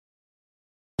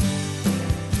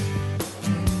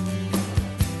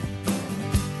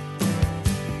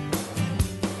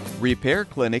Repair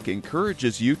Clinic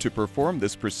encourages you to perform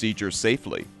this procedure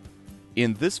safely.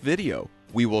 In this video,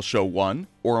 we will show one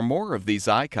or more of these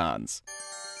icons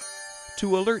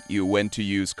to alert you when to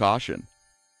use caution.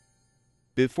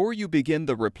 Before you begin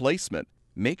the replacement,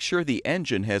 make sure the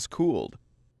engine has cooled.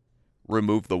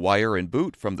 Remove the wire and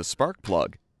boot from the spark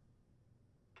plug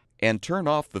and turn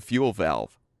off the fuel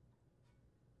valve.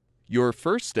 Your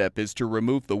first step is to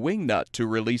remove the wing nut to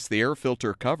release the air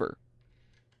filter cover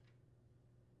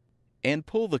and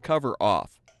pull the cover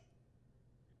off.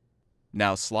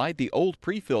 Now slide the old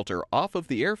pre-filter off of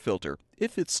the air filter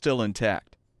if it's still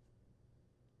intact.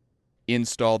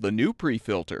 Install the new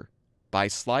pre-filter by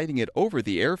sliding it over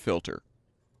the air filter.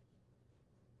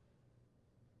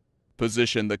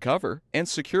 Position the cover and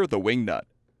secure the wing nut.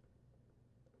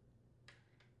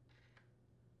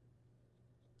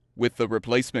 With the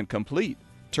replacement complete,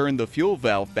 turn the fuel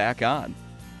valve back on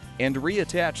and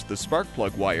reattach the spark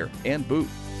plug wire and boot.